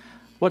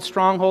 What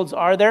strongholds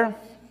are there?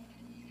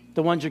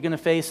 The ones you're going to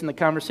face in the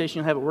conversation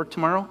you'll have at work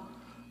tomorrow,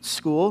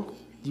 school,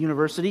 the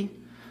university.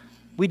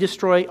 We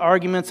destroy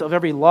arguments of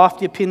every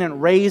lofty opinion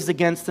raised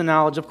against the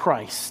knowledge of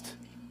Christ.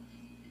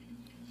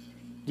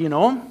 Do you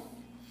know them?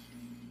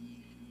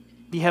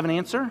 Do you have an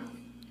answer?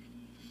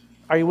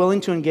 Are you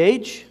willing to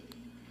engage?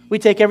 We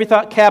take every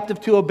thought captive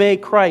to obey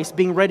Christ,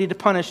 being ready to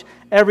punish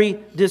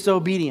every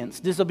disobedience.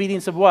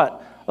 Disobedience of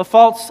what? A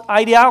false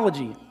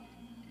ideology.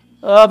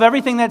 Of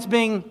everything that's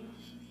being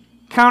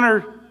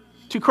counter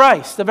to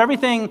Christ. Of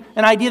everything,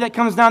 an idea that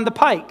comes down the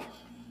pike.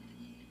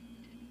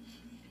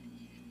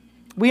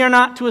 We are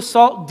not to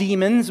assault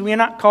demons. We are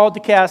not called to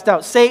cast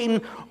out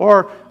Satan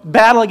or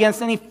battle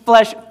against any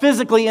flesh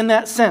physically in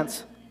that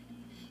sense.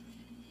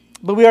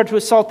 But we are to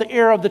assault the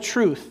error of the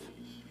truth.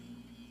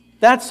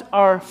 That's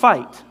our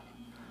fight.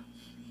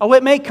 Oh,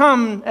 it may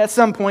come at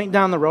some point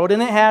down the road,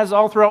 and it has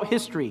all throughout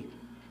history.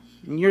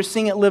 And you're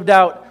seeing it lived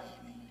out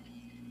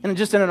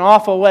just in an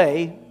awful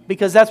way,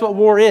 because that's what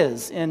war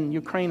is in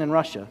Ukraine and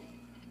Russia.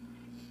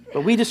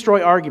 But we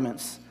destroy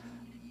arguments.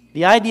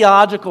 The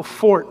ideological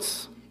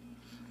forts,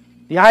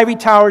 the ivory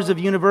towers of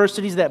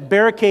universities that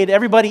barricade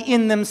everybody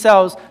in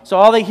themselves, so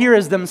all they hear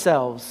is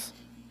themselves.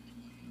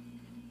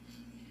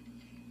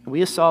 And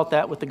we assault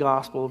that with the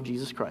gospel of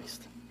Jesus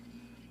Christ.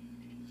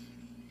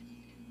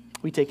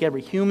 We take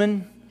every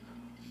human,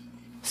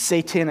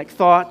 satanic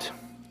thought,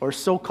 or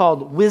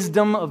so-called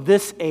wisdom of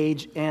this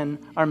age and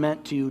are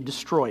meant to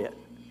destroy it,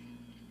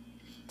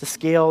 to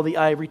scale the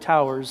ivory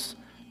towers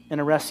in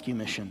a rescue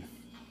mission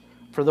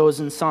for those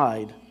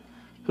inside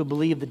who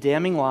believe the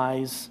damning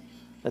lies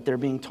that they're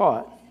being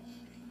taught.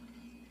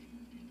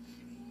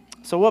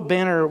 So what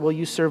banner will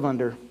you serve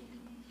under?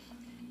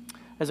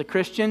 As a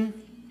Christian,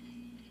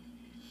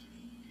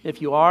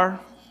 if you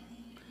are,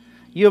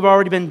 you have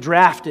already been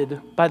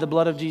drafted by the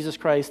blood of Jesus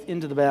Christ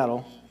into the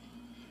battle.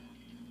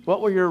 What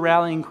will your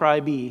rallying cry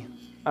be?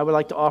 I would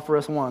like to offer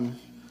us one.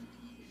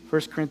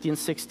 1 Corinthians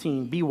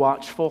 16, be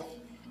watchful,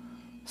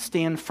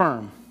 stand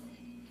firm,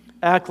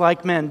 act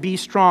like men, be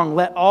strong,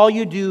 let all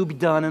you do be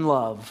done in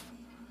love.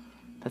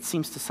 That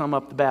seems to sum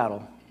up the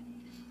battle.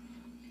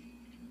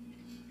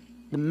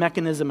 The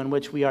mechanism in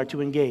which we are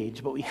to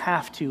engage, but we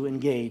have to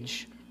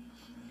engage.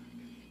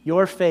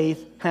 Your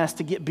faith has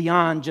to get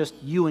beyond just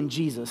you and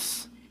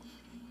Jesus.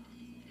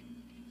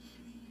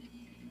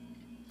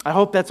 I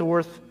hope that's a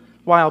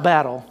worthwhile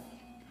battle.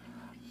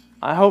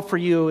 I hope for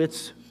you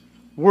it's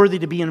worthy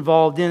to be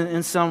involved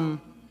in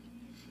some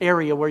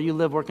area where you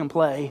live, work, and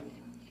play.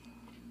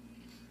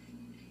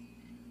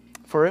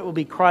 For it will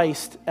be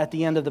Christ at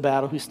the end of the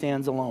battle who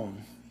stands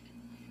alone.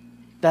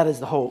 That is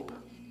the hope.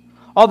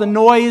 All the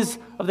noise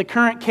of the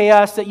current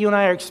chaos that you and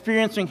I are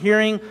experiencing,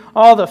 hearing,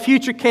 all the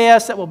future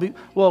chaos that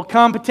will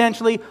come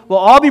potentially, will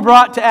all be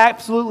brought to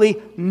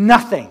absolutely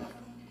nothing.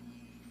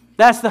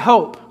 That's the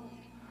hope.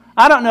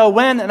 I don't know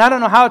when, and I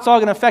don't know how it's all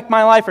going to affect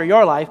my life or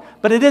your life,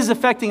 but it is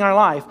affecting our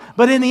life.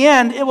 But in the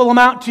end, it will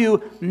amount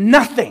to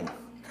nothing.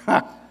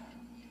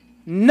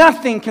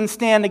 Nothing can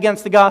stand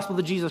against the gospel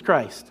of Jesus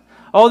Christ.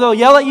 Oh, they'll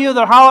yell at you,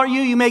 they'll holler at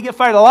you, you may get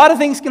fired. A lot of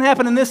things can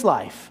happen in this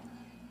life.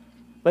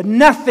 But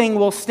nothing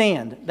will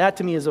stand. That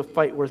to me is a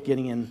fight worth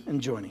getting in and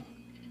joining.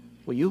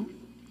 Will you?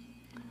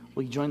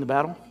 Will you join the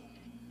battle?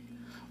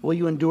 Will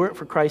you endure it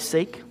for Christ's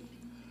sake?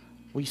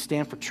 Will you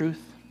stand for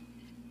truth?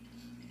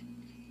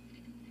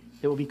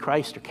 It will be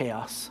Christ or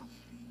chaos.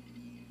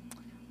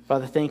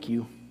 Father, thank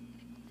you.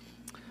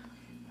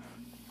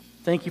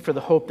 Thank you for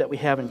the hope that we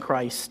have in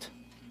Christ.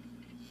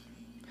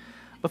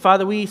 But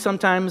Father,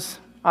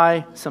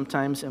 I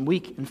sometimes am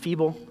weak and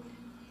feeble,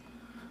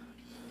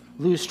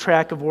 lose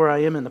track of where I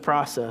am in the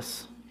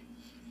process,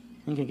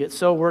 and can get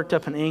so worked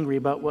up and angry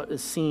about what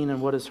is seen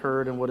and what is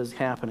heard and what is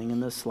happening in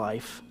this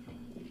life.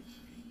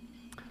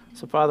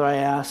 So Father, I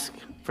ask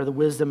for the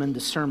wisdom and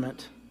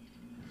discernment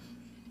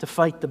to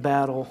fight the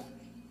battle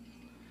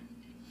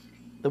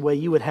the way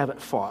you would have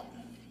it fought,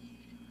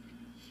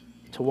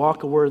 to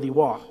walk a worthy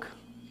walk,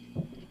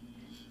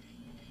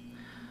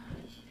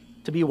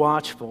 to be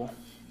watchful,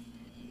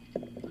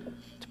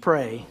 to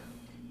pray,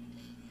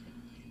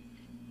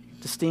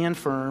 to stand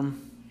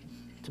firm,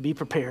 to be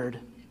prepared,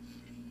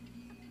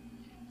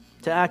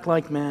 to act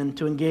like men,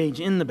 to engage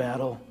in the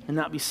battle and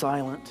not be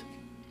silent,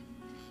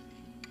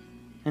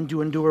 and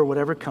to endure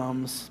whatever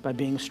comes by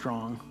being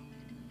strong.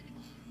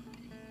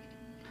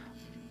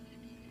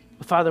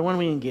 But Father, when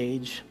we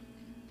engage,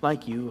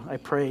 like you, I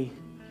pray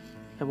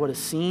that what is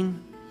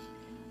seen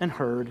and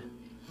heard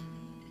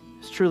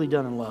is truly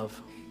done in love.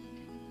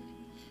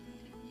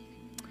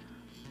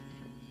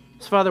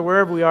 So Father,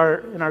 wherever we are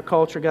in our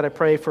culture, God, I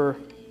pray for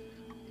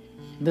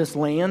this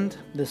land,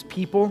 this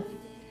people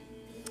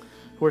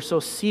who are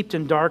so seeped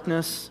in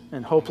darkness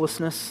and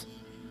hopelessness.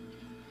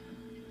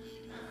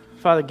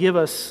 Father, give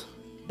us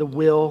the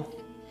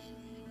will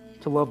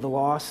to love the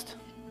lost.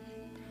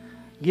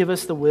 Give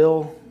us the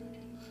will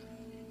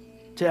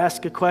to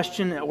ask a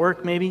question at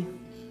work, maybe,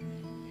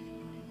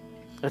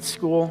 at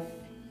school,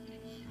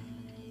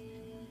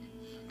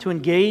 to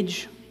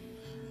engage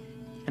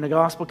in a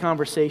gospel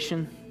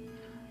conversation,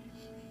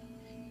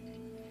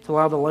 to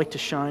allow the light to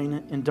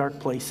shine in dark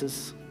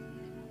places.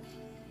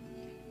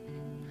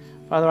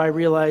 Father, I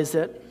realize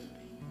that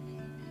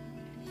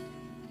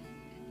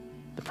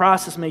the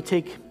process may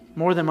take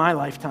more than my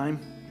lifetime,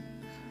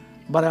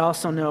 but I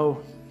also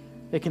know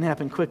it can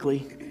happen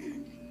quickly.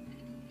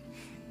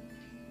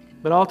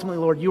 But ultimately,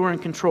 Lord, you are in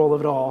control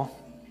of it all.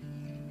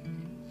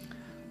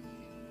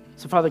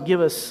 So, Father, give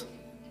us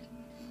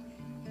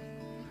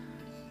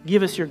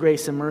your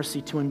grace and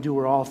mercy to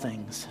endure all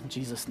things. In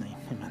Jesus' name,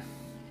 amen.